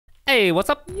Hey,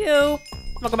 what's up, you?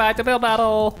 Welcome back to Build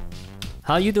Battle.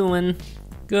 How you doing?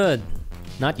 Good.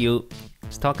 Not you.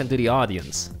 Just talking to the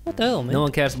audience. What the hell, man? No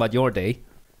one cares about your day.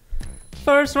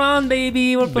 First round,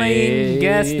 baby. We're playing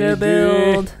Guess the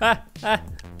Build.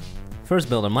 First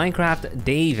builder, Minecraft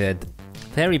David.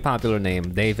 Very popular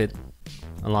name, David.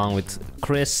 Along with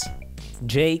Chris,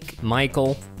 Jake,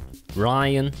 Michael,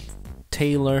 Ryan,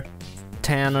 Taylor,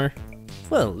 Tanner.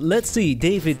 Well, let's see.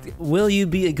 David, will you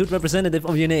be a good representative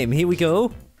of your name? Here we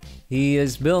go. He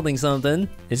is building something.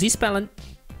 Is he spelling?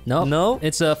 No. No.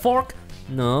 It's a fork?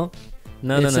 No.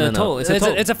 No. It's a toe. It's a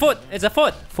toe. It's a foot. It's a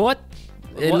foot. Foot?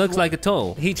 It looks like a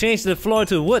toe. He changed the floor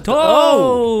to wood. Toe!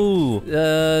 Oh!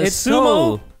 It's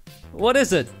sumo? toe. What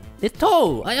is it? It's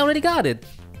toe. I already got it.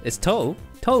 It's toe?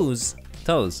 Toes.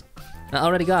 Toes. I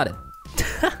already got it.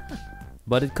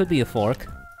 But it could be a fork.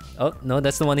 Oh, no,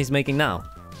 that's the one he's making now.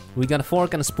 We got a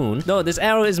fork and a spoon. No, this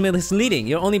arrow is misleading.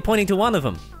 You're only pointing to one of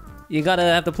them. You gotta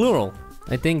have the plural.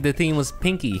 I think the theme was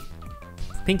pinky.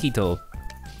 Pinky toe.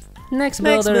 Next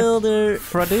builder.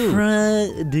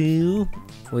 Fradu.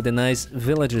 With a nice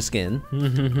villager skin.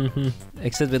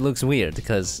 Except it looks weird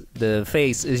because the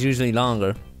face is usually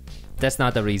longer. That's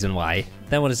not the reason why.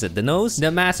 Then what is it? The nose?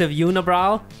 The massive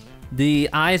unibrow. The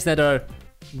eyes that are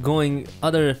going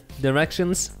other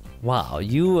directions. Wow,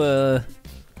 you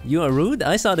are rude?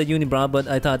 I saw the unibrow, but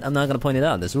I thought I'm not gonna point it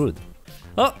out. That's rude.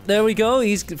 Oh, there we go.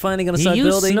 He's finally gonna start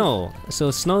building. He used snow.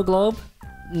 So snow globe?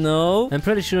 No. I'm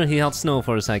pretty sure he held snow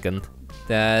for a second.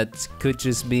 That could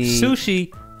just be...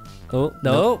 Sushi. Oh,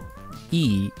 no.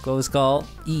 E. Goes call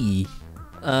E.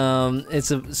 It's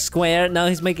a square. Now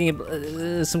he's making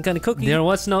some kind of cookie. There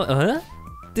was no... Huh?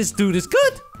 This dude is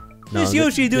good. No, this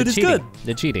Yoshi dude is good.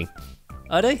 They're cheating.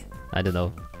 Are they? I don't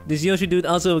know. This Yoshi dude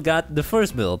also got the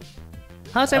first build.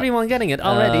 How's everyone getting it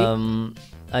already?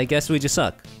 I guess we just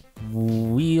suck.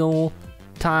 Wheel,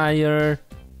 tire,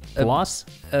 floss?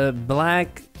 A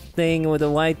black thing with a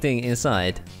white thing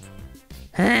inside.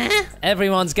 Huh?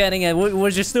 Everyone's getting it.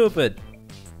 We're just stupid.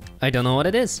 I don't know what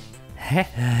it is. Help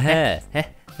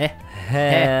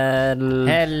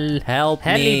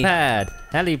me.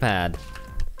 Helipad.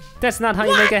 That's not how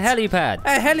you make a helipad.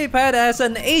 A helipad has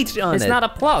an H on it. It's not a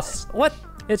plus. What?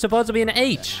 It's supposed to be an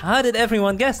H. How did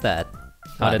everyone guess that?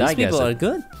 How did I guess people it? are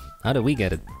good. How did we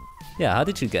get it? Yeah, how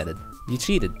did you get it? You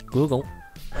cheated. Google.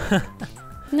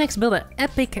 Next builder,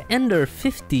 Epic Ender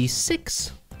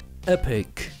 56.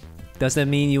 Epic. Does that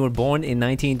mean you were born in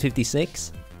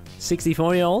 1956?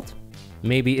 64-year-old?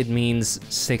 Maybe it means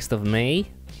 6th of May,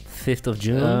 5th of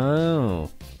June. Oh.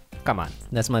 Come on.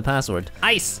 That's my password.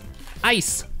 Ice.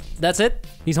 Ice. That's it?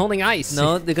 He's holding ice.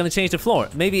 No, they're gonna change the floor.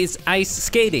 Maybe it's ice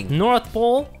skating. North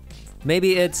Pole.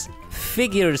 Maybe it's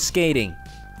figure skating.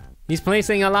 He's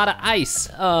placing a lot of ice.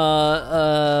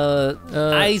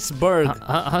 Iceberg.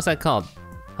 How's that called?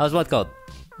 How's what called?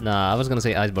 Nah, I was gonna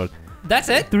say iceberg. That's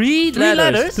it? Three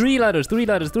letters. Quickly,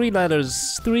 letters.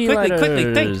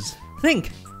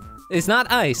 think. It's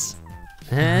not ice.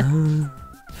 Huh?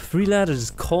 3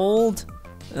 letters. Cold.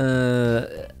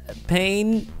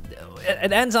 Pain.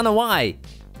 It ends on a Y.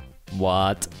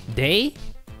 What? Day?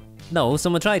 No,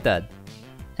 someone tried that.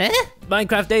 Huh?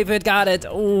 Minecraft David got it.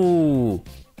 Ooh.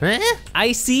 Huh?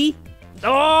 Icy.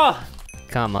 Oh!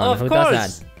 Come on, who course.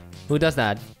 does that? Who does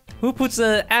that? Who puts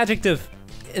an adjective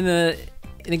in a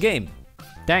game?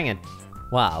 Dang it.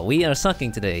 Wow, we are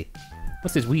sucking today.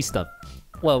 What's this wee stuff?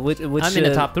 Well, which I'm in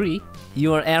the top 3.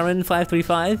 You are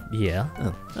Aaron535? Yeah.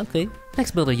 Oh, okay.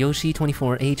 Next builder,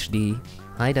 Yoshi24 HD.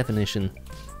 High definition.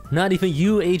 Not even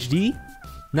UHD?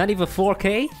 Not even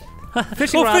 4K?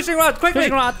 Fishing rod. Fishing rod, quickly!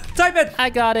 Fishing rod. Type it! I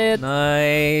got it.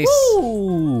 Nice.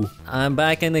 Woo! I'm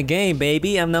back in the game,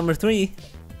 baby. I'm number 3.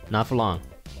 Not for long.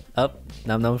 Up.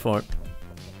 Now I'm number 4.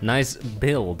 Nice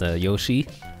build, Yoshi.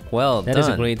 Well done. That is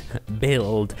a great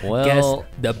build. Well Guess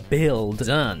the build.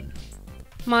 done.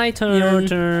 My turn. Your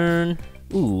turn.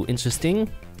 Ooh,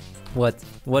 interesting. What?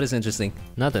 What is interesting?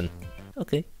 Nothing.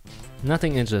 Okay.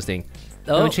 Nothing interesting.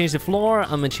 Oh. I'm gonna change the floor. I'm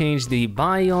gonna change the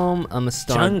biome. I'm gonna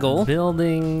start Jungle.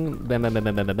 building. Bam, bam, bam,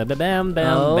 bam, bam, bam, bam, bam,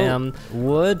 bam, Oh. bam.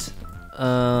 Wood.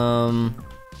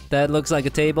 That looks like a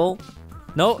table.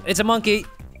 No, it's a monkey.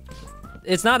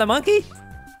 It's not a monkey?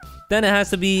 Then it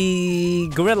has to be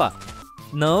gorilla.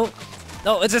 No.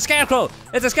 No, it's a scarecrow.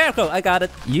 It's a scarecrow. I got it.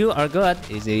 You are good.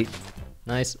 Easy.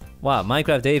 Nice. Wow,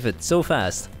 Minecraft David, so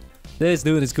fast. This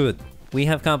dude is good. We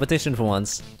have competition for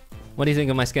once. What do you think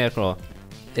of my scarecrow?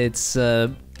 It's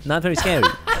not very scary.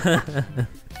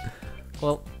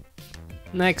 Well,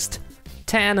 next,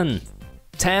 Tannin.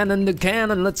 Tannin the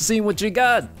cannon. Let's see what you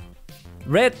got.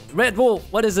 Red Bull.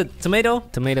 What is it? Tomato?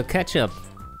 Tomato ketchup.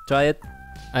 Try it.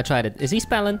 I tried it. Is he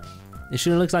spelling? It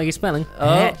sure looks like he's spelling.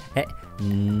 Oh.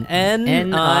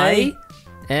 N-I-N-I-N.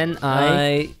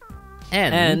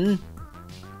 N.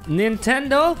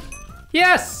 Nintendo?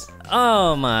 Yes!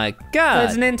 Oh my god.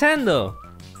 It's Nintendo.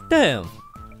 Damn.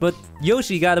 But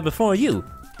Yoshi got it before you.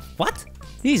 What?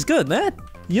 He's good, man.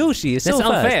 Yoshi is That's so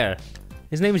fast. unfair.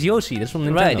 His name is Yoshi. That's from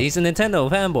Nintendo. Right, he's a Nintendo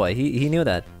fanboy. He knew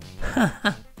that.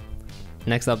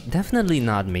 Next up, definitely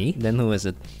not me. Then who is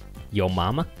it? Your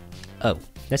mama. Oh.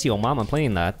 That's your mama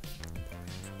playing that.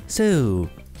 So,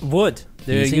 Wood.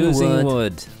 They're using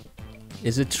wood.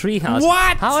 Is it treehouse?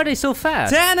 What? How are they so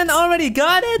fast? Tannen already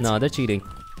got it? No, they're cheating.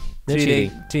 They're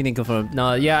cheating. Cheating confirmed.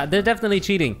 No, yeah, they're definitely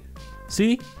cheating.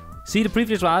 See? See the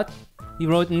previous route? He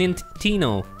wrote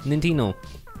Nintendo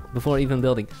before even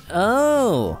building.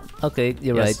 Oh. Okay,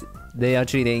 you're Yes. right. They are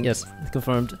cheating. Yes.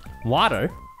 Confirmed. Water?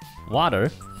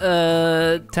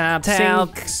 Tap,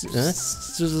 sinks.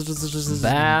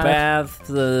 Bath.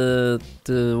 The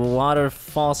water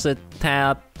faucet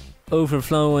tap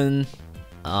overflowing.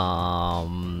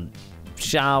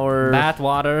 Shower. Bath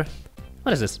water.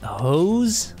 What is this?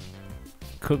 Hose.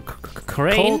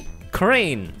 Crane?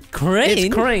 Crane. Crane.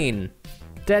 It's crane.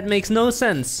 That makes no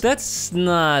sense. That's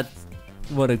not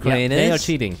what a crane is. They are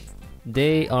cheating.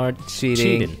 They are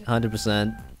cheating.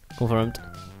 100%. Confirmed.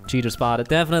 Cheater spotted.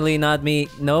 Definitely not me.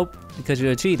 Nope, because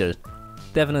you're a cheater.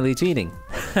 Definitely cheating.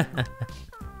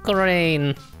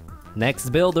 Crane. Next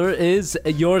builder is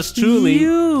yours truly.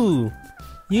 You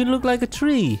look like a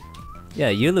tree. Yeah,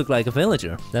 you look like a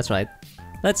villager. That's right.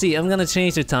 Let's see, I'm gonna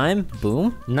change the time.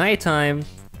 Boom. Nighttime.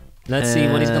 Let's see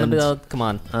what he's gonna And- build. Come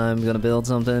on. I'm gonna build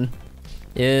something.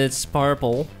 It's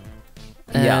purple.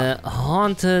 Yeah.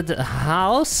 Haunted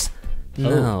house?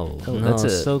 No. Oh, no,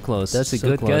 that's so close. That's a so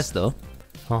good close. guess, though.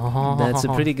 That's a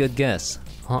pretty good guess.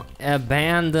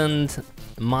 Abandoned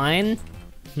mine?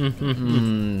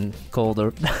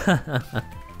 Colder.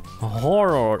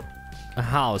 Horror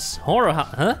house. Horror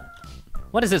house. Huh?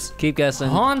 What is this? Keep guessing.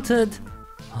 Haunted.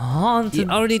 You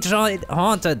already tried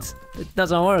haunted. It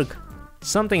doesn't work.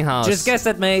 Something house. Just guess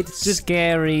that, mate. Just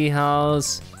scary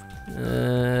house.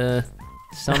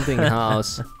 Something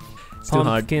house. It's too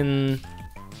hard. Pumpkin.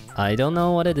 I don't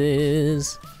know what it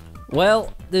is.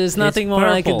 Well, there's nothing more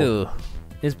I can do.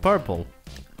 It's purple.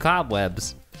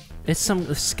 Cobwebs. It's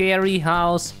some scary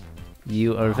house.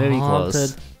 You are very Haunted.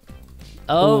 close.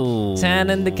 Oh,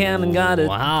 Tannen the Cannon got it.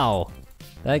 Wow.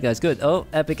 That guy's good. Oh,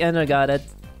 Epic Ender got it.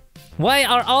 Why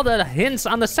are all the hints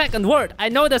on the second word? I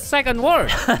know the second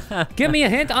word. Give me a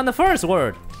hint on the first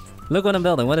word. Look what I'm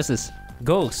building. What is this?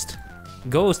 Ghost.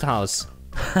 Ghost house.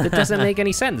 That doesn't make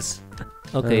any sense.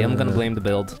 Okay, I'm gonna blame the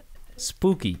build.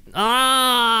 Spooky.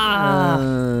 Ah!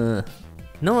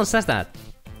 No one says that.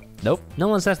 Nope. No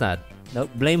one says that. Nope.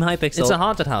 Blame Hypixel. It's a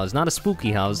haunted house, not a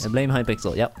spooky house. And blame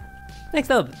Hypixel. Yep.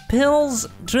 Next up, Pills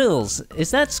Drills.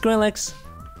 Is that Skrillex?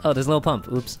 Oh, there's no pump.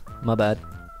 Oops. My bad.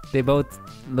 They both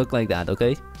look like that,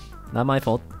 okay? Not my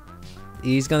fault.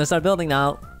 He's gonna start building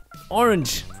now.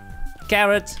 Orange.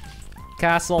 Carrot.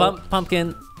 Castle.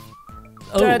 Pumpkin.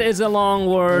 Oh. That is a long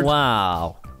word.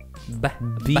 Wow.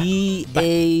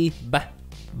 B-A...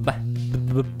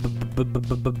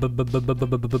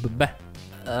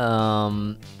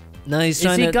 No, he's Is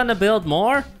trying he to... gonna build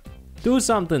more? Do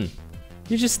something.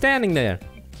 You're just standing there.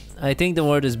 I think the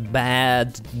word is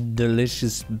bad,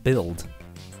 delicious build.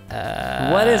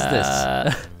 What is this?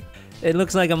 It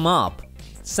looks like a mop.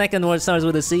 Second word starts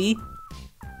with a C.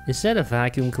 Is that a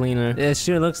vacuum cleaner? It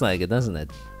sure looks like it, doesn't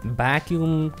it?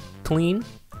 Vacuum clean?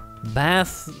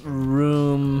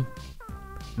 Bathroom...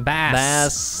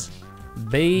 Bass.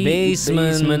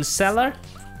 Basement. Basement cellar?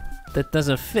 That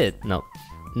doesn't fit. No.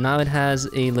 Now it has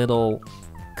a little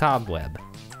cobweb.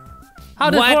 How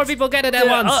did What? 4 people get it at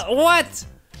once? What?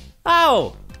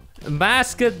 Oh!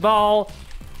 Basketball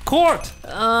court!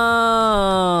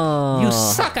 Oh. You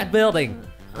suck at building!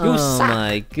 You Oh suck!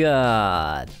 my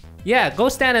god. Yeah, go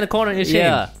stand in the corner in shame.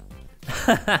 Yeah.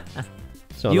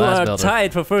 So You last are builder.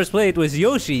 tied for first place with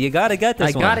Yoshi. You gotta get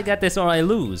this I one. gotta get this or I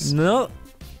lose. No.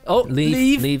 Oh,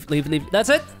 Leave. That's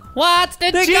it. What?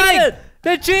 They're They cheating! got it.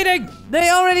 They're cheating!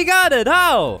 They already got it.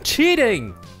 How?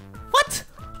 Cheating! What?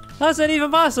 How's that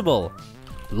even possible?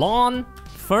 Lawn,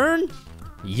 Fern?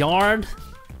 yard,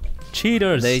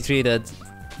 cheaters. They treated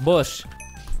Bush.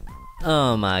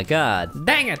 Oh my god.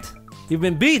 Dang it! You've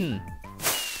been beaten.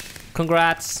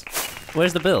 Congrats.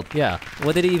 Where's the build? Yeah.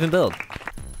 What did he even build?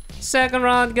 Second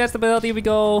round, gets the build, here we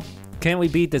go. Can't we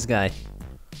beat this guy?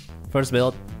 First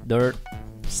build, dirt,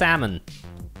 salmon.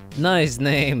 Nice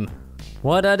name.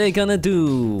 What are they gonna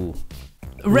do?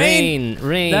 Rain.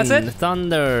 That's it?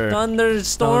 Thunder.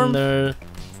 Thunderstorm?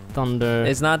 Thunder.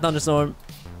 It's not thunderstorm.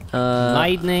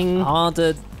 Lightning.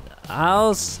 Haunted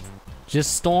House.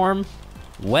 Just storm.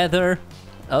 Weather.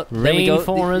 Oh, there we go.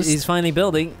 Rainforest. He's finally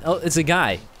building. Oh, it's a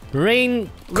guy.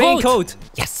 Raincoat.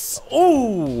 Yes.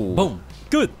 Oh. Boom.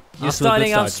 Good. You're Off to a good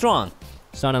starting out start. strong.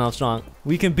 Starting off strong.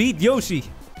 We can beat Yoshi.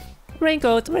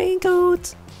 Raincoat.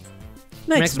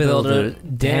 Next builder,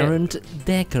 Darren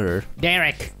Decker.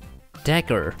 Derek.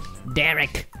 Decker.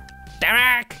 Derek.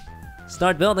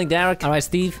 Start building, Derek. All right,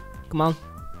 Steve. Come on.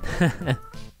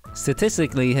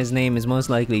 Statistically, his name is most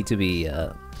likely to be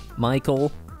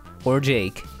Michael or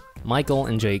Jake. Michael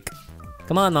and Jake.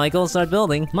 Come on, Michael, start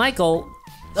building. Michael.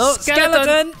 Oh,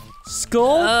 skeleton!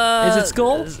 Skull? Is it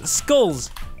skull?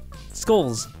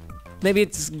 Skulls. Maybe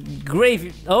it's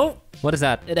grave. Oh, What is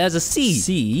that? it has a C.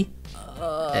 C.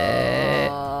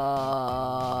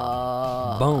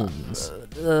 Bones.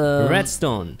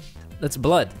 Redstone. That's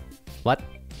blood. What?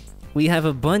 We have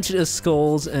a bunch of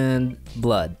skulls and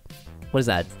blood. What is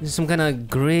that? This is some kind of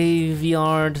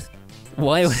graveyard.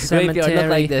 Why would a graveyard look Cemetery.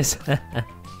 like this?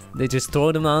 They just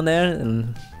throw them on there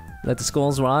and let the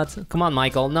skulls rot? Come on,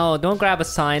 Michael. No, don't grab a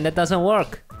sign. That doesn't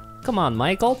work. Come on,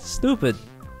 Michael. Stupid.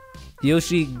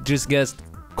 Yoshi just guessed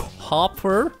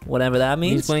copper, whatever that He's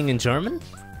means. playing in German?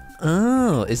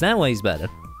 Oh, is that why he's better?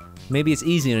 Maybe it's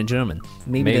easier in German.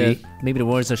 Maybe the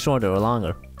words are shorter or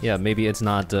longer. Yeah, maybe it's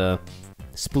not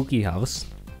spooky house.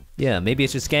 Yeah, maybe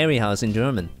it's a scary house in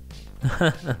German.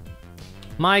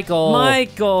 Michael.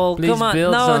 Michael, please come on.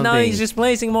 build No, something. he's just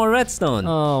placing more redstone.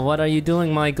 Oh, what are you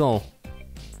doing, Michael?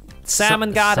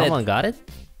 Salmon got it. Someone got it?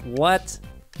 What?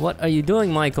 What are you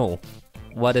doing, Michael?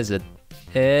 What is it?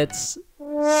 It's...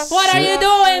 What are you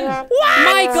doing? What?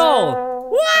 Michael!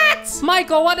 What?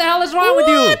 Michael, what the hell is wrong with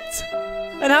you?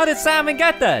 And how did Salmon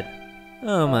get that?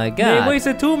 Oh my They god.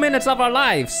 wasted 2 minutes of our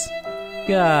lives.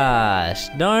 Gosh,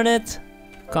 darn it.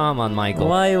 Come on, Michael.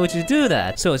 Why would you do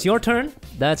that? So it's your turn.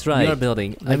 That's right. You're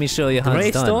building. Let me show you how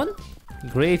it's done. Gravestone?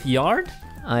 Graveyard?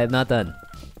 I have not done.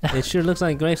 It sure looks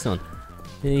like gravestone.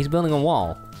 He's building a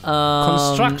wall.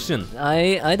 Construction.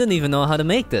 I don't even know how to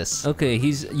make this. Okay,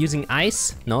 he's using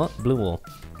ice. No, blue wool.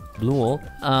 Blue wool.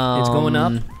 It's going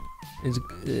up. It's,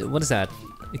 what is that?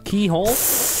 A keyhole?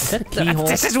 Is that a keyhole?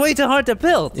 This is way too hard to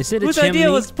build. Is it a Whose chimney?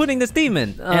 idea was putting the steam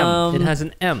in? M. It has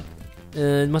an M.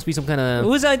 It must be some kind of...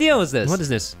 Whose idea was this? What is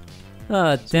this?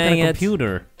 Oh, Some dang kind of it.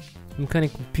 computer. Some kind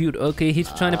of computer. Okay, he's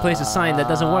trying to place a sign. That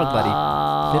doesn't work,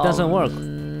 buddy. It doesn't work.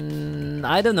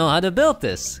 I don't know how to build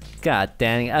this. God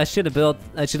dang it. I should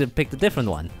have picked a different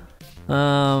one.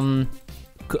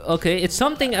 Okay, it's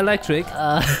something electric.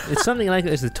 It's something like...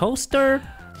 Is it a toaster?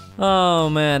 Oh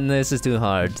man, this is too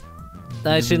hard.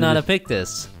 I should not have picked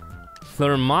this.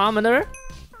 Thermometer?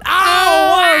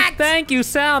 Oh, thank you,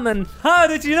 Salmon. How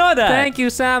did you know that? Thank you,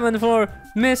 Salmon, for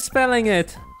misspelling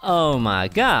it. Oh my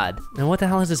god. And what the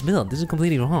hell is this build? This is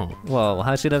completely wrong. Well,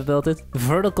 how should I have built it?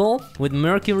 Vertical with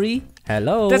mercury.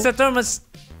 Hello. That's a thermos...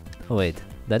 Oh wait,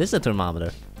 that is a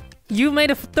thermometer. You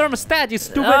made a thermostat, you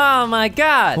stupid. Oh my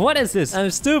god. What is this? I'm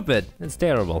stupid. It's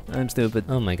terrible. I'm stupid.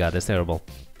 Oh my god, that's terrible.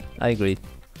 I agree.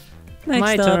 My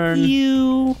Next up, turn.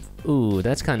 you. Ooh,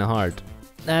 that's kind of hard.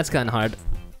 That's kind of hard.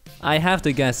 I have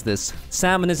to guess this.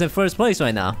 Salmon is in first place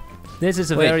right now. This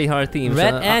is a Wait, very hard theme. Red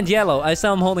so, and yellow. I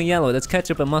saw him holding yellow. That's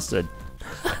ketchup and mustard.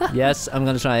 Yes, I'm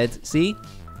gonna try it. See?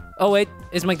 Oh wait,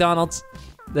 it's McDonald's.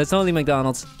 That's only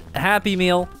McDonald's. Happy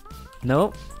Meal.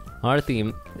 No. Hard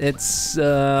theme. It's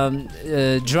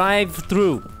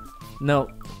drive-through. No.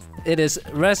 It is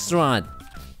restaurant.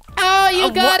 Oh,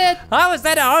 you got it! How is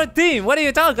that a hard theme? What are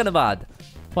you talking about?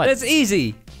 What? It's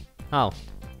easy. How?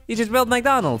 You just built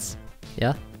McDonald's.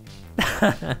 Yeah.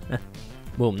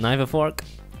 Boom, knife and fork.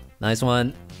 Nice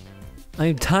one.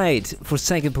 I'm tied for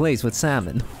second place with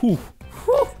Salmon. Whew.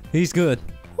 Whew. He's good.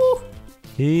 Whew.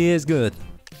 He is good.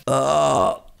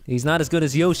 He's not as good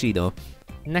as Yoshi though.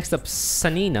 Next up,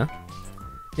 Sanina.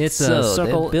 It's So, a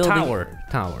circle they're building-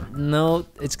 tower. No,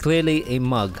 it's clearly a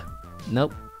mug.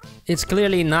 Nope. It's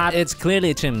clearly not. It's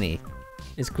clearly a chimney.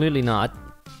 It's clearly not.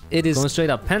 It is Going straight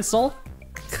up. Pencil.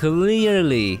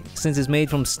 clearly, since it's made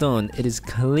from stone, it is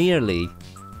clearly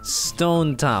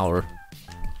stone tower.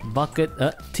 Bucket.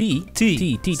 T.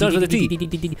 T. T. Starts with a T.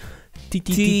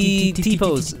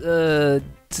 T-pose.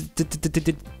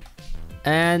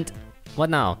 And what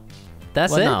now?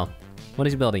 That's What it? now? What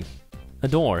is he building? A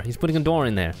door. He's putting a door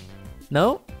in there.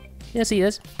 No? Yes, he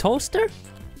is. Toaster?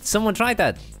 Someone tried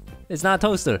that. It's not a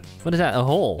toaster. What is that? A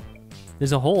hole.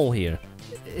 There's a hole here.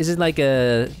 Is it like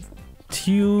a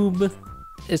tube?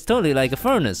 It's totally like a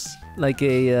furnace. Like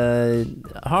a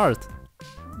hearth.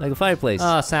 Like a fireplace.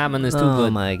 Ah, salmon is too Oh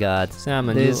good. my god.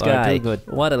 Salmon, This you are guy. too good.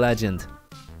 What a legend.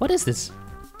 What is this?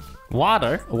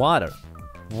 Water? Water.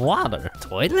 Water?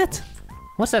 Toilet?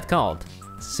 What's that called?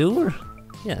 Sewer?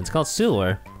 Yeah, it's called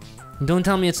sewer. Don't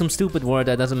tell me it's some stupid word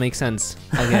that doesn't make sense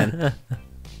again.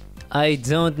 I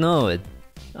don't know it.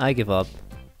 I give up.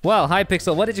 Well,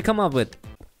 Hypixel, what did you come up with?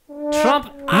 Trump.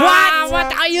 What?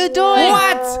 What are you doing?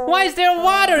 What? Why is there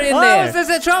water in How there? is this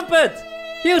a trumpet?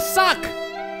 You suck.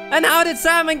 And how did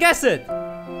Salmon guess it?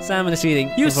 Salmon is cheating.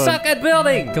 You Confirmed. suck at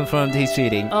building. Confirmed he's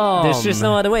cheating. Oh, There's just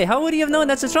no other way. How would he have known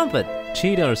that's a trumpet?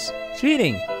 Cheaters.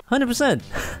 Cheating. 100%.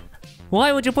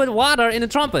 Why would you put water in a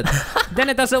trumpet? Then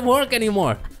it doesn't work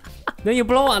anymore. Then you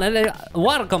blow on it and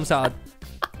water comes out.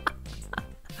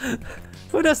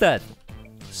 Who does that?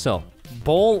 So,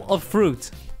 bowl of fruit.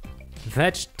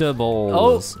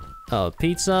 Vegetables. Oh,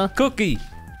 pizza. Cookie.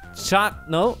 Shot.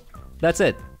 No. That's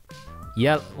it.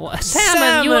 Yeah.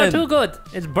 Salmon, you are too good.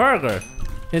 It's burger.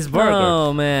 It's burger.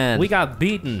 Oh, man. We got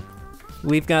beaten.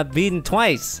 We've got beaten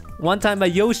twice. One time by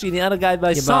Yoshi, the other guy by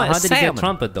How did he Salmon. get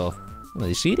trumpet though? Well,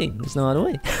 he's cheating. There's no other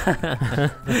way.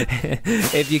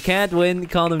 If you can't win,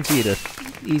 call him cheater.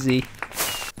 Easy.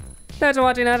 Thanks for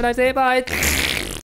watching. Have a nice day. Bye.